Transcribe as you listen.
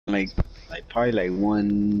like probably like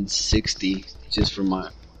 160 just for my.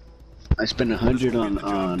 I spent 100 on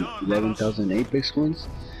 11,000 Apex coins,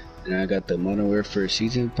 and I got the Modern Warfare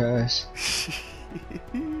season pass.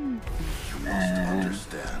 And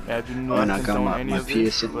I got my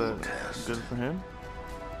PSN. But good for him.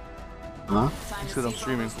 Huh? He said I'm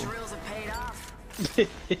streaming for.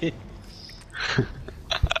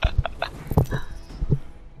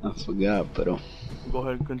 I forgot, but go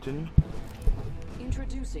ahead and continue.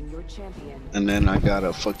 Introducing your champion. And then I got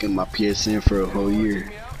a fucking my PSN for a whole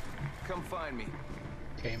year. Come find me.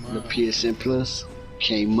 The PSN Plus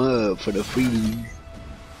came up for the free. You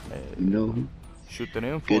know. Shoot that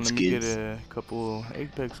info Good and let me get skins. a couple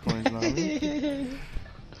Apex coins now.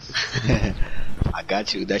 I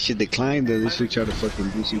got you. That shit declined though. This week try to fucking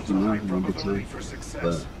do something wrong and decline.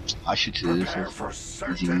 But I'll shoot you this first.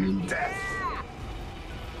 Easy money.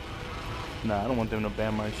 Nah, I don't want them to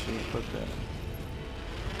ban my shit. Fuck that.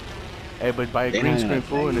 Hey, but buy a green screen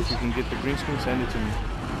full, and if you can get the green screen, send it to me.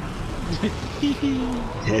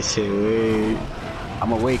 Yes, wait.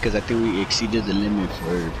 I'ma wait because I think we exceeded the limit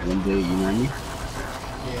for one day. You know what I mean?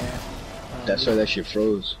 Yeah. That's why that shit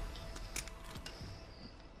froze.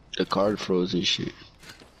 The card froze and shit.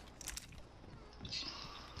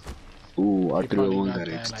 Ooh, R301 got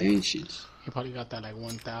extensions. Like, he probably got that like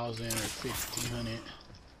 1,000 or 1,500.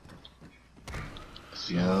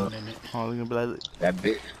 Yeah. Oh, they're gonna be like, that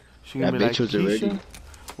bitch. She gonna That be bitch like, was already.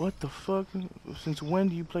 What the fuck? Since when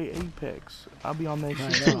do you play Apex? I'll be on that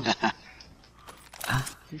shit too.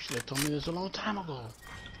 You should have told me this a long time ago.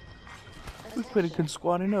 We pretty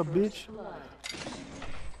squatting up, bitch.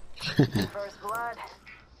 First blood.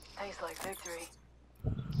 Tastes like victory.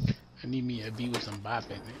 I need me a B with some bop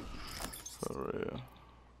in it. For real.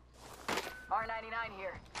 R99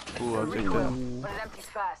 here. Ooh, I'll take that. But it empties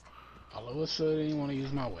fast. All of a sudden, you want to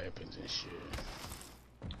use my weapons and shit.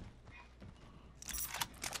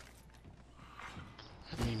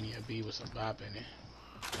 I need me a B with some bop in it.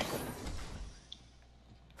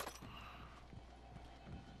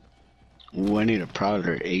 Ooh, I need a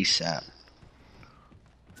Prowler ASAP.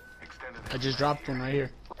 I just dropped one right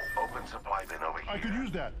here. Open supply bin over here. I could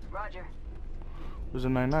use that. Roger. Where's the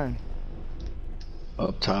 99?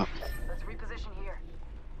 Up top. Let's reposition here.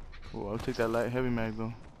 Ooh, I'll take that light heavy mag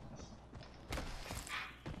though.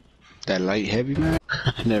 That light heavy man?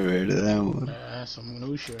 I never heard of that one. That's some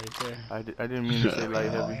new shit right there. I didn't mean to say light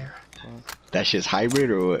heavy. That shit's hybrid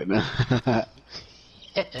or what?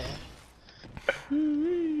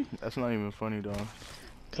 That's not even funny, dog.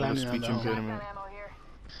 Clowning on Speech the impediment.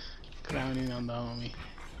 Clowning on the homie.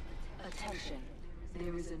 Attention.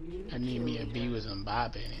 There is a new I need me a B with some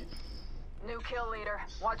bop in it. New kill leader.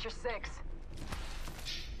 Watch your six.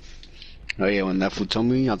 Oh yeah, when that fool told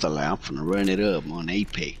me, I was like, I'm finna run it up on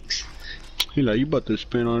Apex. He like, you about to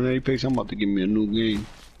spin on Apex? I'm about to give me a new game.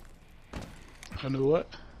 A new what?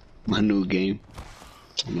 My new game.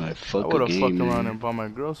 I'm like, fuck I a would've game, fucked man. around and bought my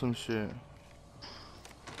girl some shit.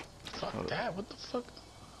 Fuck that, what the fuck?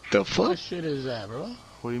 The fuck? What shit is that, bro?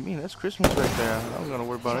 What do you mean? That's Christmas right there. I don't gotta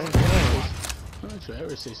worry about anything else. Don't you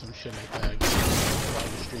ever say some shit like that while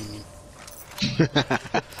you're streaming.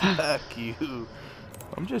 Fuck you.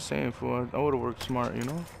 I'm just saying, fool. I would've worked smart, you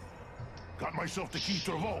know? Got myself the key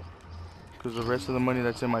to the vault. Because the rest of the money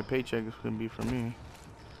that's in my paycheck is gonna be for me.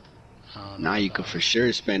 Now you could for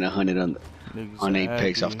sure spend 100 on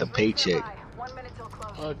Apex off the paycheck.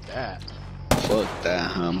 Fuck that. Fuck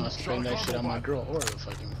that, I'll spend that shit on my girl or the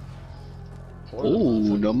fucking...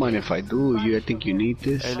 Ooh, don't mind if I do. I think you need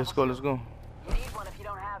this. Hey, let's go, let's go.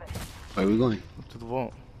 Where we going? Up to the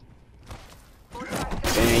vault.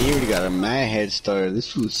 Dang, you already got a mad head start.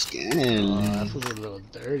 This fool's scanning. That fool's a little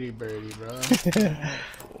dirty birdie, bro.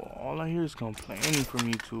 All I hear is complaining from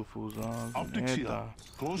you two fools,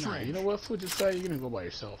 Close range. You know what, fool? Just say you're gonna go by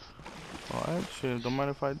yourself. Alright, shit. Don't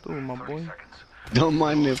mind if I do, my boy. Don't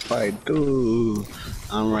mind if I do.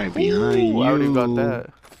 I'm right behind you. I already got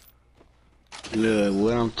that. Look,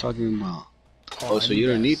 what I'm talking about. Oh, so you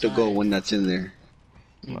don't need to go when that's in there.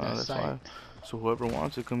 Nah, that's fine. So whoever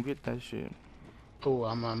wants it, come get that shit. Oh,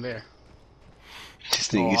 I'm there. This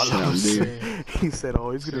nigga said I'm there. He said,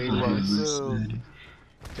 oh, he's gonna do myself.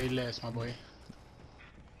 Say less, my boy.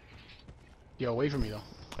 Yo, wait for me, though.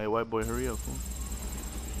 Hey, white boy, hurry up, fool.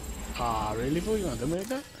 Really, fool? You gonna do me like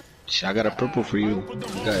that? Shit, I got a purple for you.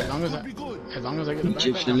 As long as I get the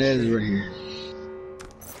Egyptian legs right here.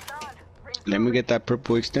 Let me get that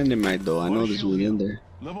purple extended mag though. I know there's one in there.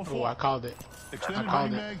 Oh, I called it. I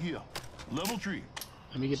called it. Level 3.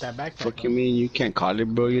 Let me get that backpack. Fuck you mean you can't call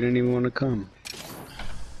it, bro? You didn't even want to come.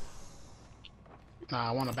 Nah,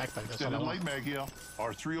 I want a backpack. That's all I want. Light mag here.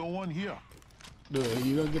 R301 here. Dude,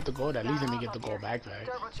 you gonna get the gold? At least let me get the gold backpack.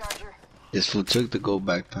 Turbocharger. This fool took the gold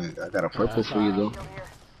backpack. I got a purple for you though. Shield here.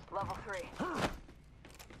 Level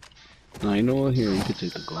 3. No, you know what? Here, you can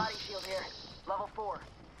take the gold. Body shield here. Level 4.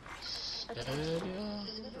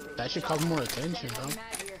 That should cause more attention, bro.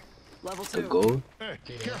 Level The 2. gold? Hey,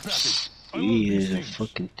 care package. I love Yeah, these there's a things.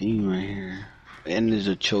 fucking thing right here. And there's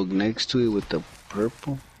a choke next to it with the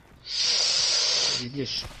purple. You get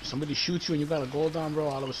somebody shoots you and you got a gold on, bro.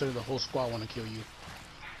 All of a sudden, the whole squad wanna kill you.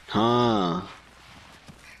 Huh.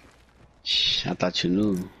 Shh, I thought you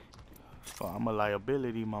knew. Oh, I'm a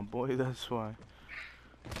liability, my boy. That's why.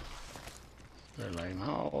 They're like,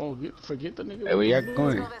 no, forget the nigga. Hey, where y'all Let's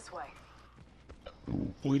going? go this way.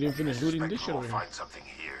 We didn't finish looting this shit over here.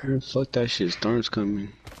 Man, fuck that shit. Storm's coming.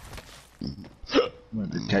 I'm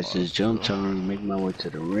about to catch this jump tower and make my way to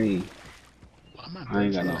the ring. Why my I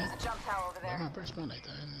ain't bird got no. smell like- There's a jump tower over Why there. my bird smell like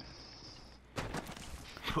that?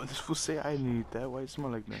 What this fool say? I didn't eat that. Why it smell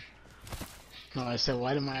like that? No, I said,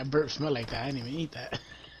 why did my burp smell like that? I didn't even eat that.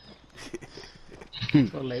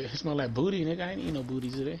 It smell like booty, nigga. I ain't eat no booty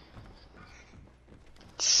today.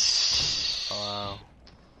 Wow.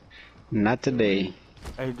 Not today.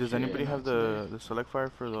 Hey, does anybody have the select fire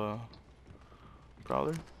for the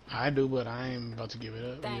prowler? I do, but I ain't about to give it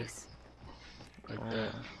up. Thanks. Like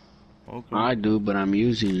that. Okay. I do, but I'm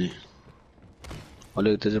using it. Oh,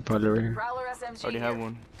 look, there's a prowler right here. Prowler SMG Already here. have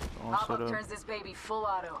one. All Pop set up up. turns this baby full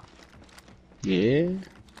auto. Yeah.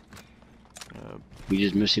 Yeah, We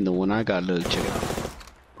just missing the one I got. Look, check it out.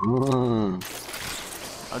 I'll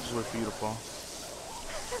just wait for you to fall.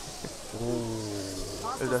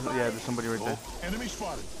 Yeah, there's somebody right there. Oh, enemy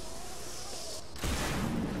spotted.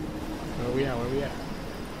 Where we at? Where we at?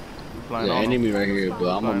 We're flying The on him. enemy right here, but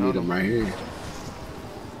I'm gonna Flying meet on him right here.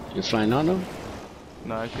 You're flying on him?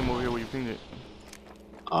 No, I came over here where you pinged it.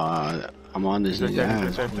 I'm on this He's right there, nigga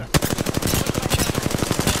he's right ass. there.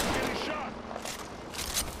 Getting shot.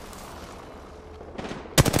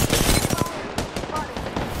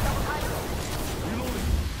 Reloading.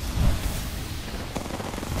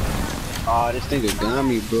 Oh, this nigga got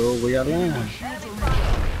me, bro. Where y'all at?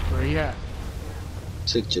 Where he at?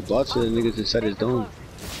 Took Jabot to the niggas inside his dome.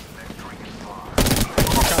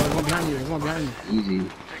 There's one behind you. There's one behind you. Easy.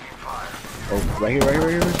 Oh, right here, right here,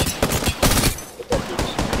 right here.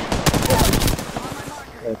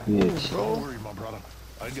 That bitch. Don't worry, my brother.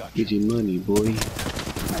 I got you. Get your money, boy.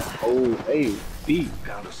 Oh, hey, beat.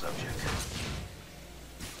 Found a subject.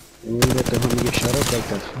 You ain't let the homie get shot up like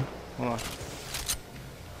that, fool. Hold on.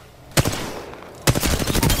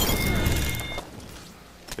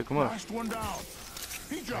 Pick him up. Last one down.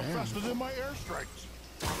 He dropped faster than my airstrikes.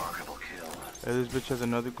 Remarkable kill. Hey, this bitch has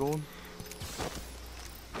another gold.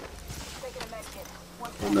 Taking a med kit.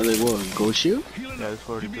 One sec. Another what? Gold shield? Healing Yeah, up. this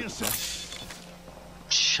already Give me took a the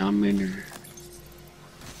sec. I'm in there.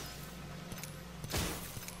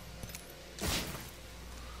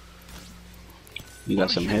 You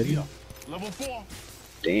got some heavy? Level 4.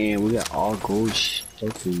 Damn, we got all gold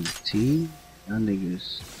fucking team. Y'all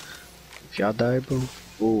niggas. If y'all die, bro.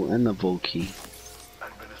 Oh, and the vote key.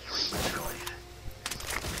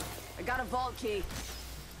 I got a vault key.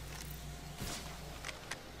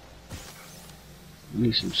 We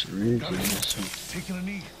need some syringes Got or it. something. Taking a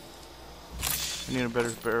knee. I need a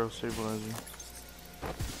better barrel stabilizer.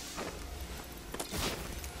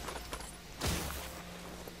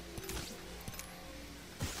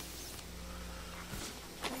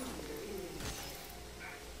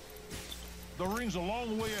 The ring's a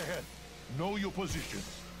long way ahead. Know your positions.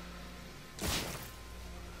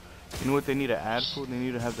 You know what they need to add for? They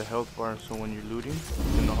need to have the health bar so when you're looting,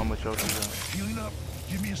 you know how much health you got. Healing up.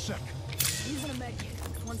 Give me a sec. Using a med kit.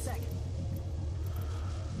 1 second.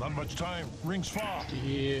 Not much time. Ring's far.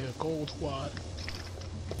 Yeah, gold squad.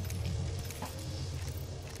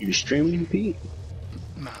 You streaming, Pete?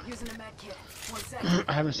 Nah, Using a med kit. 1 second.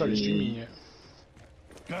 I haven't started streaming yet.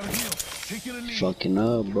 Gotta heal. Taking a knee. Fucking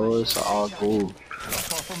up, bro. It's all gold. Not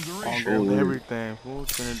far from the All ring. Sure gold will. everything, fool.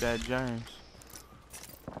 Trinidad Giants.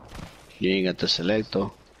 You ain't got the select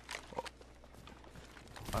though.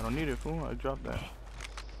 I don't need it, fool. I dropped that.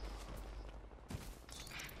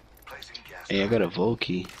 Hey, I got a vote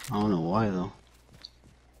key. I don't know why though.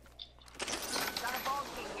 Got a vault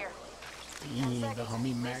key here. Yeah, the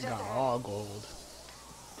homie Matt got all gold.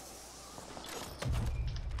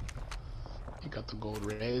 He got the gold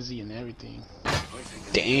resi and everything.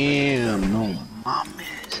 Damn, no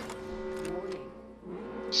mames.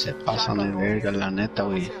 Se pasan de verga, la neta,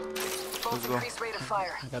 wey. Both go. increased rate of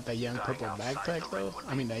fire. I got that young purple backpack though.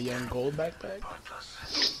 I mean that young gold backpack.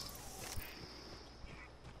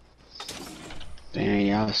 Damn,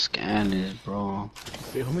 y'all scan this, bro.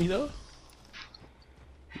 Feel me though?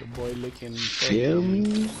 The boy licking. Feel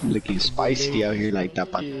me? Looking spicy out here like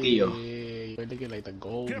Tapatio. Yeah, boy looking like the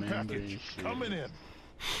gold Care member and package shit. coming in.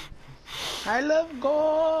 I love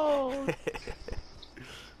gold.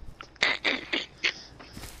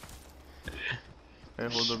 Hey,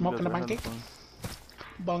 hold up, Smoking you a guys are pancake? having fun.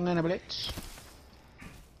 Bong and a blitz.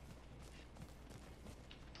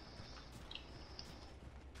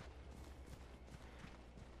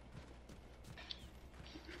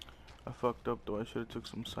 I fucked up though. I should have took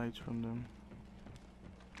some sights from them.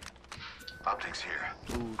 Optics here.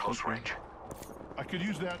 Ooh, Close thank you. range. I could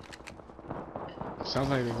use that. Sounds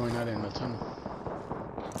like they're going out in the tunnel.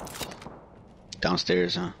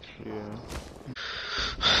 Downstairs, huh? Yeah.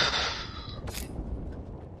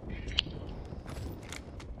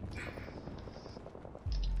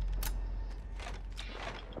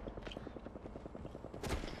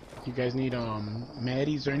 You guys need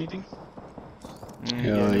Maddies or anything? Yeah,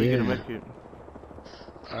 Hell let me get a yeah.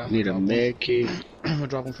 medkit. Need a med kit. I'm gonna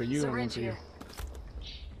drop them for you and one Syringe for you. here.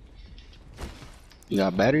 You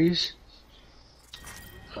got batteries?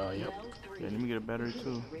 Yep. Yeah, let me get a battery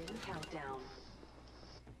too.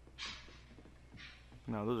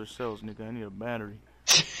 Nah, those are cells, nigga. I need a battery.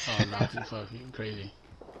 Oh, nah, you fucking crazy.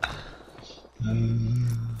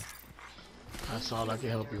 That's all I can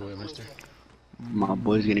help you with, mister. My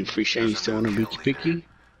boy's getting free share. You still wanna be picky?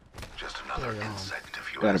 Just another Yeah. insect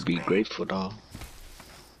if you Gotta ask be me. grateful, dog.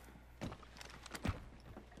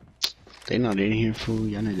 They not in here, fool.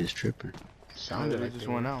 Y'all niggas tripping. Sounded They like just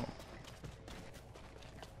they went were. out.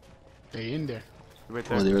 They in there. Right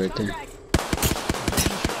Oh, there. they're right there.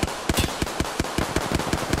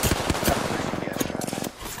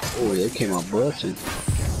 Oh, they came out busting.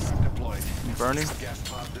 Deployed. You burning? Gas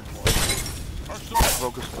pod deployed.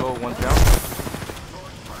 Broke his skull. One down.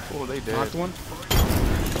 Oh, they dead. Knocked one.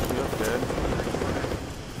 Yep,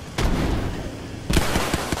 dead.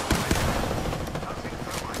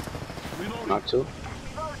 Knock two.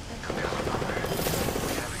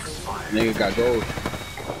 Nigga got gold.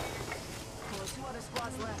 Well, 2 other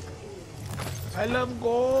squads left. I love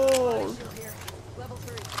gold. Still here. Level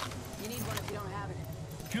 3. You need one if you don't have it.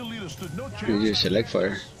 Kill leader stood no You chance. just select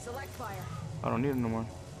fire. Select fire. I don't need it no more.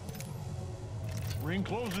 Ring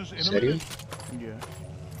closes in a Serio? minute. Yeah.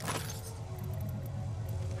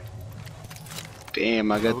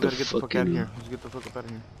 Damn, I Oh, got we the gotta get the fuck out of fucking. here. Let's get the fuck up out of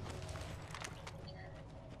here.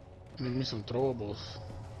 Make me some throwables.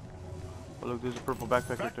 Oh, look, there's a purple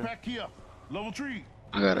backpack right there. Backpack here. Level 3.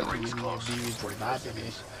 I got Give me a bees for that, baby.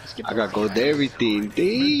 Let's get I got gold everything.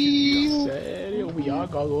 Damn. Serio, we all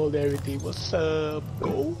got gold everything. What's up,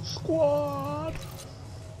 Gold Squad?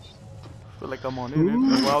 Feel like I'm on it.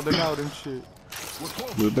 They're wilding out and shit. We're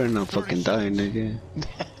close. We better not fucking die, nigga.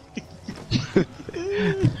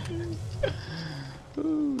 I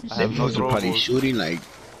Them have no fools are probably throwables. shooting like.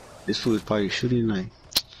 This fool is probably shooting like.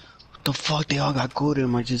 What the fuck? They all got gold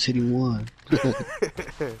in. I just hitting one.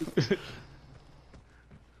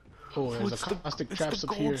 Oh, there's It's a caustic traps the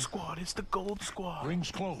up gold here. squad. It's the gold squad. Rings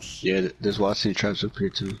close. Yeah, there's Watson traps up here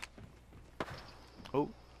too. Oh,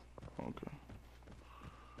 okay.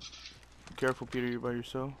 Be careful, Peter. You're by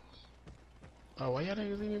yourself. Oh, why y'all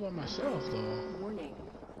niggas leave me by myself though? Warning.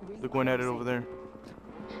 They're going at it over there.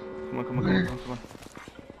 Come on, come on, Where? come on, come on.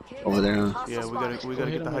 Over there, huh? Hostile Yeah, we gotta spotted. get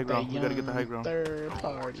Hit the 'em high with ground. that We gotta get the high young ground. Third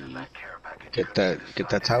party. Get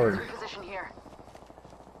that tower. Position here.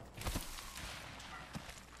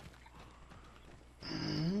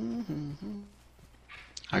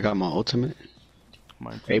 I got my ultimate.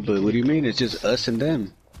 Mine too. Hey, but what do you mean? It's just us and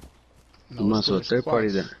them. No, You might as well it's third party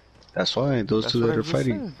squads. then. That's why those That's two what that I are just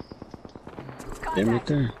fighting. said. Them right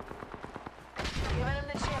there. Giving him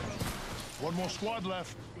the chimney. One more squad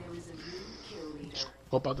left.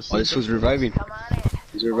 Hope out the Oh, this was reviving. Come on in.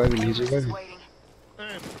 He's reviving. He's Everest is reviving. waiting.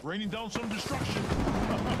 Hey, raining down some destruction.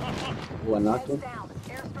 Oh, I knocked Heads him. down.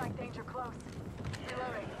 Airstrike danger close.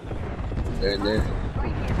 Reloading. There and there.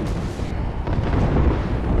 Right here.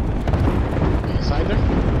 Inside there?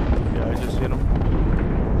 Yeah, I just hit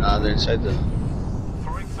him. Nah, they're inside the.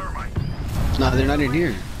 Throwing thermite. Nah, they're not in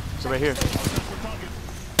here. It's right here. We're talking.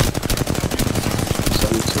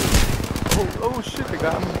 72. Oh shit, they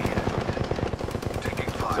got me.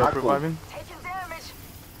 Taking fire. Self reviving. Taking damage.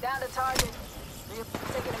 Down to target.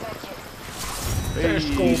 Taking a med kit. Let's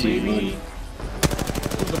go, Easy baby. money.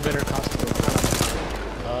 Who's a better costume?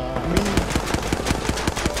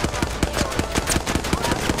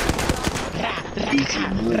 Easy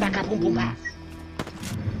money.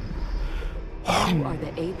 You are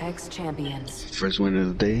the Apex champions. First win of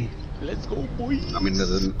the day. Let's go, boys. I mean,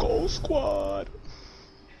 the Gold Squad.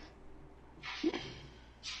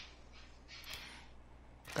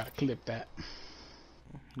 Gotta clip that.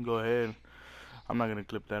 Go ahead. I'm not gonna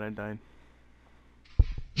clip that. I died.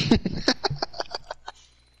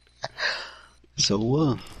 So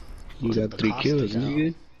what? You got The 3 caustic kills, out.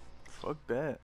 nigga. Fuck that.